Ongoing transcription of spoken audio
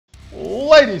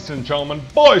Ladies and gentlemen,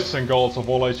 boys and girls of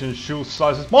all ages and shoe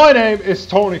sizes, my name is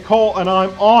Tony Cole and I'm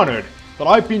honored that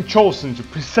I've been chosen to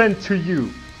present to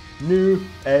you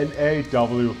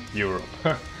New-NAW Europe.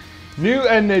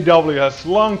 New-NAW has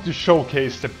longed to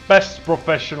showcase the best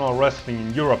professional wrestling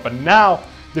in Europe, and now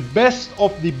the best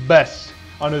of the best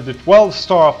under the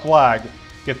 12-star flag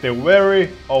get their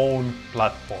very own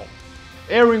platform.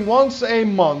 Airing once a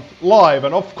month live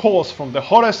and of course from the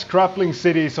hottest grappling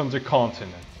cities on the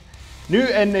continent.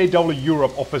 New-NAW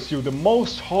Europe offers you the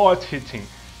most hard-hitting,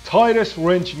 tightest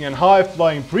wrenching and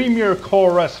high-flying premier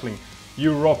core wrestling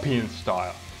European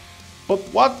style. But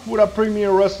what would a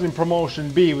premier wrestling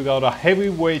promotion be without a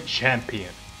heavyweight champion?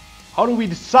 How do we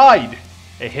decide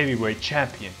a heavyweight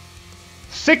champion?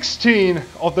 16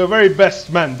 of the very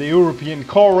best men the European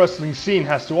core wrestling scene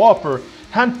has to offer,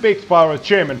 handpicked by our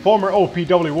chairman, former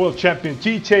OPW world champion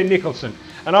TJ Nicholson,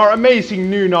 and our amazing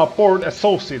New-NAW board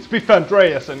associates Biff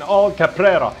Andreas and Al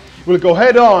Caprera will go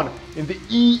head on in the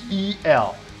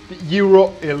EEL, the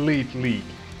Euro Elite League,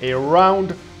 a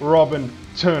round-robin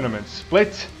tournament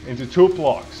split into two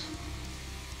blocks.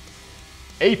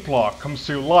 A block comes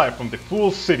to you live from the full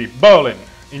city, Berlin,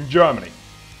 in Germany.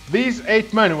 These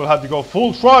 8 men will have to go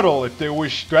full throttle if they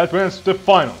wish to advance to the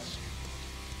finals.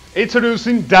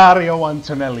 Introducing Dario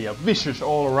Antonelli, a vicious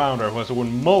all-rounder who has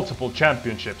won multiple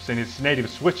championships in his native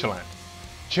Switzerland.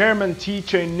 Chairman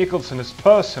TJ Nicholson has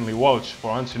personally vouched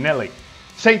for Antonelli,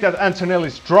 saying that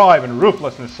Antonelli's drive and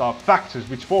ruthlessness are factors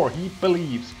which for he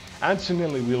believes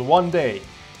Antonelli will one day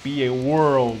be a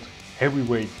world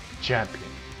heavyweight champion.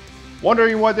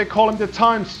 Wondering why they call him the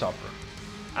Time Stopper?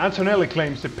 Antonelli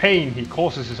claims the pain he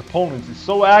causes his opponents is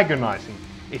so agonizing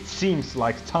it seems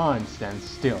like time stands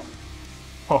still.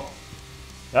 Oh,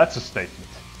 that's a statement.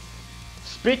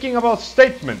 Speaking about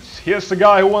statements, here's the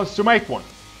guy who wants to make one.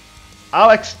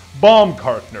 Alex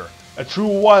Baumgartner, a true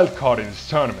wildcard in this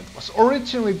tournament, was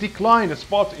originally declined a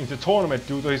spot in the tournament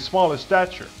due to his smaller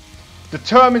stature.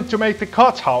 Determined to make the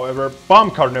cut, however,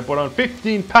 Baumgartner put on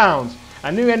 15 pounds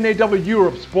and New-NAW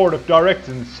Europe's board of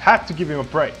directors had to give him a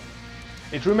break.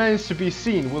 It remains to be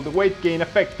seen will the weight gain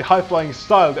affect the high-flying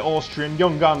style the Austrian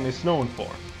young gun is known for.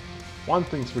 One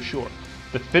thing's for sure.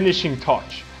 The finishing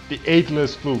touch, the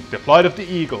Adler's fluke, the flight of the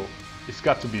eagle, it's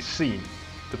got to be seen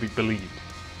to be believed.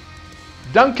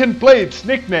 Duncan Blade's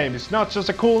nickname is not just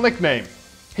a cool nickname.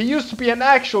 He used to be an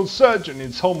actual surgeon in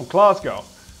his home Glasgow,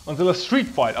 until a street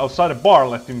fight outside a bar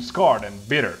left him scarred and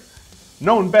bitter.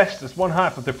 Known best as one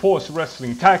half of the Force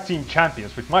Wrestling Tag Team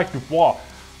Champions with Mike Dubois,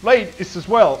 Blade is as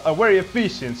well a very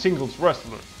efficient singles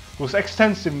wrestler whose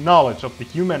extensive knowledge of the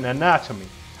human anatomy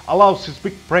allows his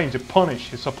big brain to punish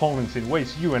his opponents in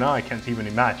ways you and I can't even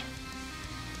imagine.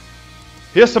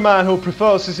 Here's a man who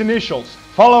prefers his initials,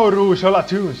 Follow Rouge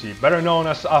Latunzi, better known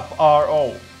as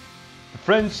FRO. The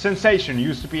French sensation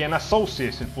used to be an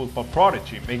association football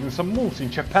prodigy, making some moves in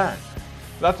Japan.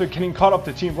 But after getting caught up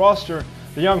the team roster,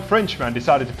 the young Frenchman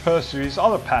decided to pursue his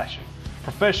other passion,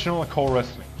 professional core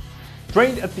wrestling.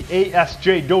 Trained at the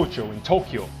ASJ Dojo in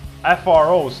Tokyo,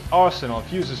 FRO's arsenal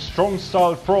fuses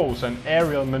strong-style throws and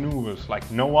aerial maneuvers like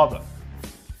no other.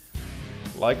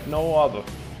 Like no other.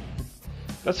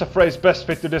 That's a phrase best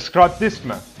fit to describe this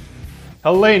man.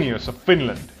 Hellenius of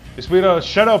Finland is without a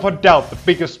shadow of a doubt the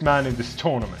biggest man in this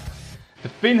tournament. The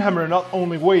Finhammer not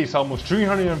only weighs almost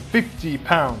 350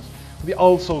 pounds, but he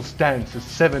also stands at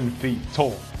 7 feet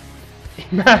tall.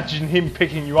 Imagine him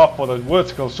picking you up for that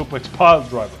vertical suplex pile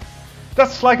driver.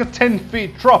 That's like a 10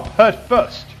 feet drop head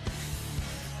first.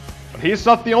 But he's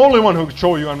not the only one who could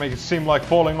show you and make it seem like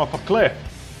falling off a cliff.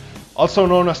 Also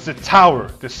known as the Tower,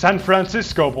 the San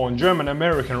Francisco-born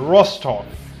German-American Rostock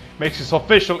makes his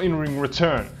official in-ring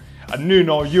return at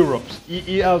New-NAW Europe's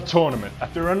EEL tournament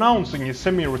after announcing his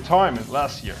semi-retirement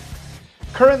last year.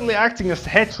 Currently acting as the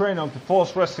head trainer of the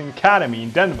Force Wrestling Academy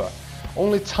in Denver,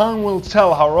 only time will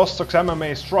tell how Rostock's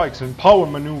MMA strikes and power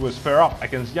maneuvers fare up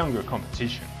against younger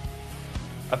competition.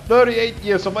 At 38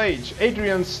 years of age,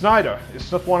 Adrian Snyder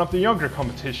is not one of the younger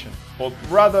competition, but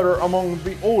rather among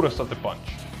the oldest of the bunch.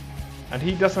 And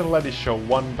he doesn't let it show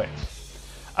one bit.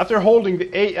 After holding the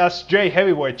ASJ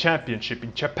Heavyweight Championship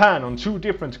in Japan on 2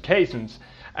 different occasions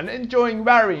and enjoying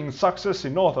varying success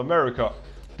in North America,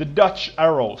 the Dutch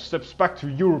Arrow steps back to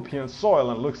European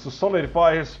soil and looks to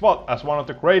solidify his spot as one of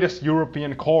the greatest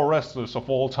European core wrestlers of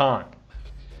all time.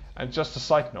 And just a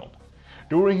side note.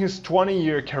 During his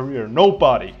 20-year career,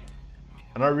 nobody,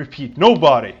 and I repeat,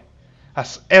 nobody,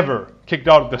 has ever kicked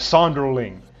out of the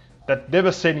Sonderling, that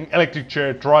devastating electric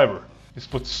chair driver he's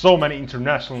put so many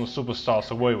international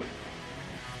superstars away with.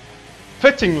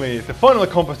 Fittingly, the final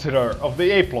competitor of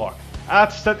the A block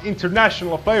adds that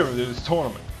international flavor to this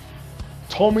tournament.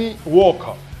 Tommy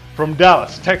Walker from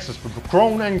Dallas, Texas, but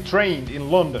grown and trained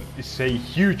in London, is a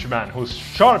huge man whose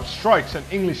sharp strikes and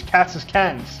English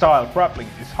catch-as-can style grappling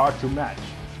is hard to match.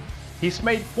 He's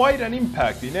made quite an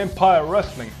impact in Empire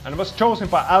Wrestling and was chosen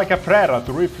by Al Caprera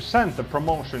to represent the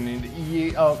promotion in the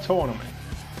EEL tournament.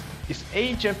 Is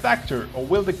age a factor, or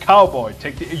will the Cowboy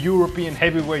take the European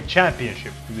Heavyweight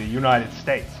Championship to the United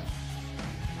States?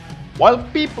 While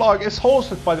B-Block is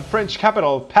hosted by the French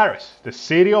capital of Paris, the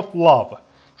city of love,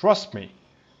 trust me,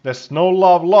 there's no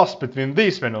love lost between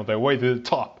these men on their way to the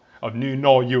top of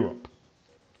New-NAW Europe.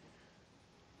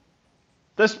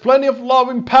 There's plenty of love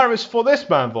in Paris for this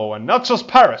man though, and not just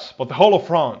Paris, but the whole of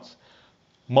France.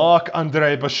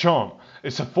 Marc-André Beauchamp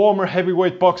is a former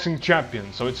heavyweight boxing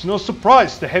champion, so it's no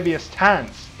surprise the heaviest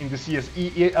hands in this year's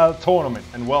EEL tournament,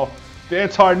 and well, the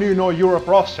entire New-NAW Europe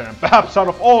roster, and perhaps out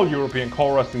of all European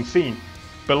co-wrestling scene,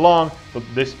 belong to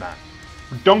this man.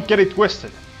 But don't get it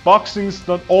twisted, boxing's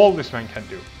not all this man can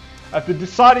do. After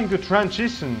deciding to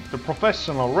transition to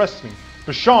professional wrestling,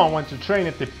 Beauchamp went to train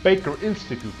at the Baker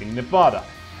Institute in Nevada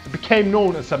and became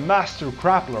known as a master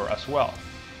grappler as well.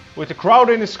 With the crowd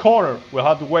in his corner, we'll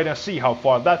have to wait and see how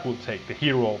far that will take the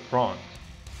hero of France.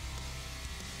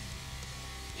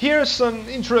 Here's an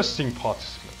interesting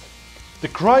participant. The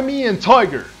Crimean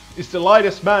Tiger is the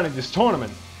lightest man in this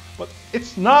tournament, but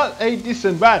it's not a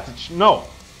disadvantage, no,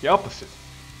 the opposite.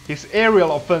 His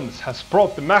aerial offense has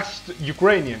brought the masked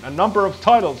Ukrainian a number of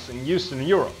titles in Eastern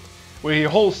Europe, where he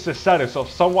holds the status of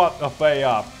somewhat of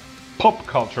a pop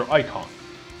culture icon.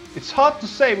 It's hard to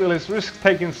say will his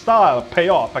risk-taking style pay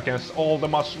off against all the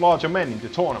much larger men in the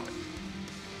tournament.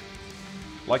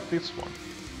 Like this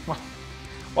one.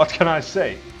 What can I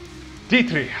say?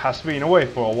 Dietrich has been away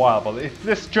for a while, but if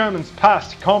this German's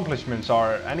past accomplishments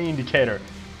are any indicator,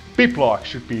 B-Block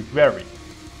should be very,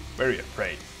 very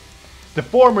afraid. The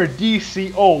former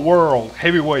DCO World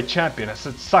Heavyweight Champion has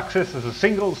had success as a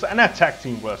singles and a tag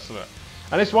team wrestler,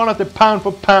 and is one of the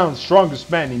pound-for-pound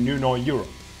strongest men in New-NAW Europe.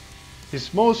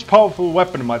 His most powerful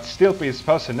weapon might still be his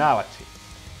personality.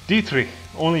 Dietrich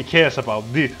only cares about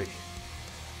Dietrich.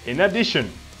 In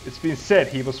addition, it's been said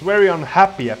he was very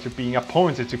unhappy after being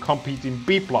appointed to compete in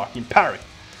B-Block in Paris,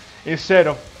 instead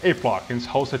of A-Block,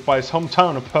 hosted by his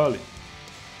hometown of Berlin.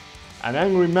 An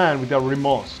angry man without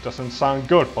remorse doesn't sound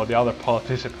good for the other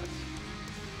participants.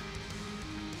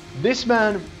 This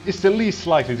man is the least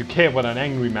likely to care what an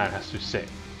angry man has to say.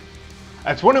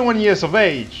 At 21 years of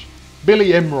age,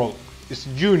 Billy Emerald is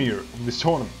the junior of this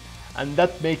tournament, and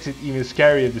that makes it even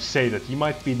scarier to say that he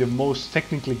might be the most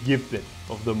technically gifted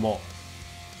of them all.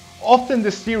 Often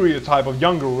the stereotype of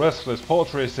younger wrestlers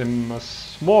portrays him as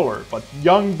smaller, but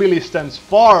young Billy stands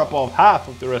far above half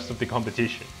of the rest of the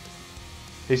competition.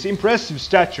 His impressive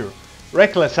stature,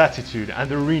 reckless attitude, and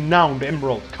the renowned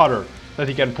Emerald Cutter that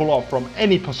he can pull off from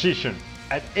any position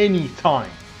at any time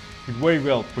could very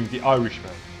well bring the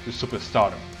Irishman to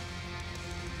superstardom.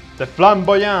 The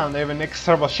flamboyant, even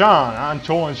extravagant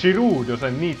Antoine Giroux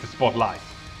doesn't need the spotlight.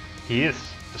 He is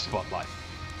the spotlight.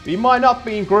 We might not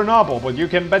be in Grenoble, but you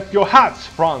can bet your hats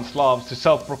France loves the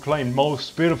self-proclaimed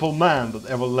most beautiful man that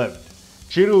ever lived.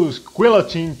 Giroux's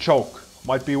guillotine choke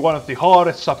might be one of the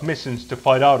hardest submissions to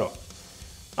fight out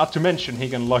of. Not to mention he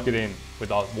can lock it in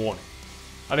without warning.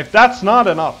 And if that's not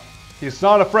enough, he's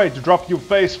not afraid to drop you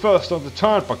face first on the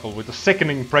turnbuckle with a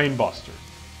sickening brainbuster.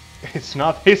 It's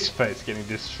not his face getting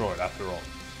destroyed after all.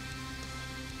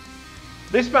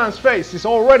 This man's face is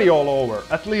already all over,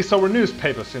 at least over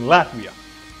newspapers in Latvia.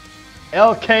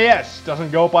 LKS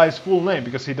doesn't go by his full name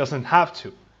because he doesn't have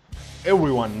to.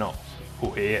 Everyone knows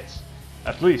who he is,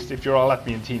 at least if you're a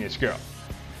Latvian teenage girl.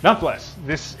 Nonetheless,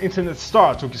 this internet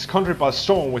star took his country by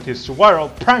storm with his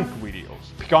viral prank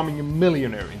videos, becoming a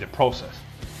millionaire in the process,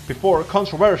 before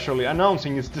controversially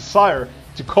announcing his desire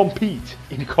to compete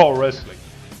in co-wrestling.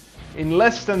 In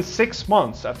less than 6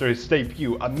 months after his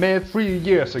debut, a mere 3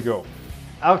 years ago,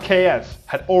 LKS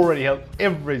had already held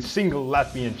every single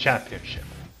Latvian championship.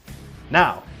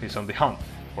 Now he's on the hunt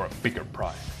for a bigger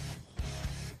prize.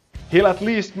 He'll at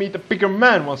least meet a bigger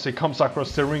man once he comes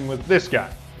across the ring with this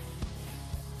guy.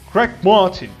 Greg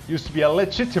Martin used to be a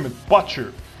legitimate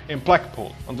butcher in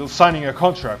Blackpool until signing a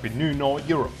contract with New-NAW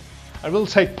Europe, and will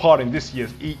take part in this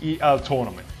year's EEL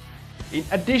tournament. In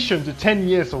addition to 10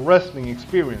 years of wrestling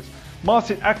experience,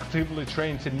 Martin actively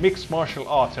trains in mixed martial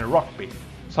arts and rugby,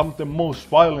 some of the most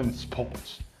violent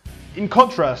sports. In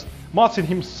contrast, Martin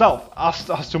himself asked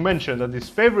us to mention that his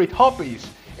favorite hobbies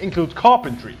include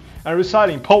carpentry and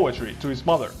reciting poetry to his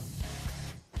mother.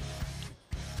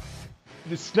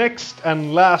 This next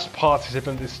and last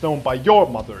participant is known by your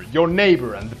mother, your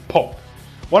neighbor, and the Pope.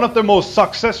 One of the most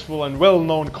successful and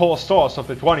well-known co-stars of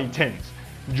the 2010s,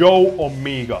 Joe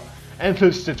Omega,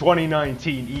 enters the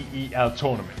 2019 EEL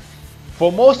tournament.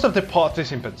 For most of the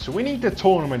participants, winning the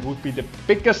tournament would be the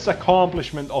biggest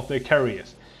accomplishment of their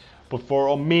careers, but for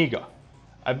Omega,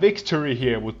 a victory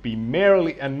here would be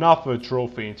merely another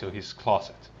trophy into his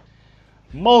closet.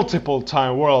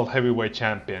 Multiple-time world heavyweight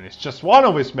champion is just one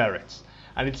of his merits,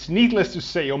 and it's needless to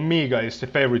say Omega is the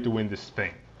favorite to win this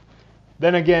thing.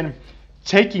 Then again,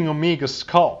 taking Omega's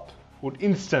scalp would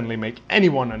instantly make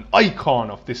anyone an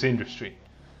icon of this industry.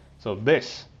 So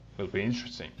this will be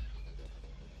interesting.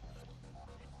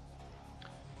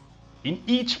 In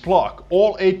each block,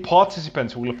 all 8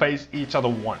 participants will face each other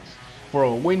once. For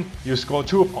a win, you score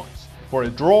 2 points. For a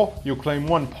draw, you claim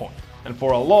 1 point. And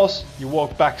for a loss, you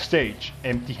walk backstage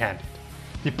empty-handed.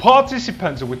 The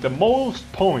participants with the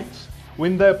most points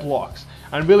win their blocks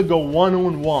and will go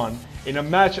one-on-one in a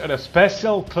match at a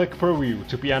special click preview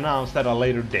to be announced at a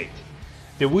later date.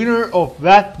 The winner of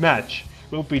that match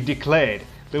will be declared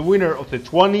the winner of the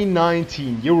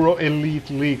 2019 Euro Elite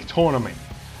League tournament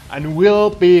and will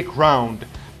be crowned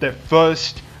the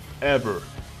first ever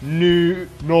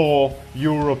New-NAW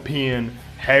European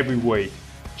heavyweight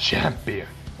champion.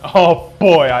 Oh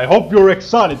boy, I hope you're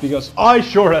excited because I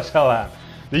sure as hell am.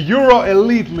 The Euro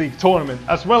Elite League tournament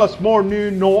as well as more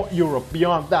New-NAW Europe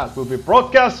beyond that will be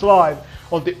broadcast live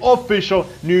on the official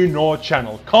New-NAW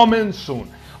channel coming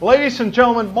soon. Ladies and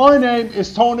gentlemen, my name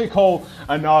is Tony Cole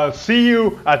and I'll see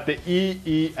you at the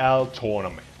EEL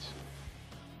tournament.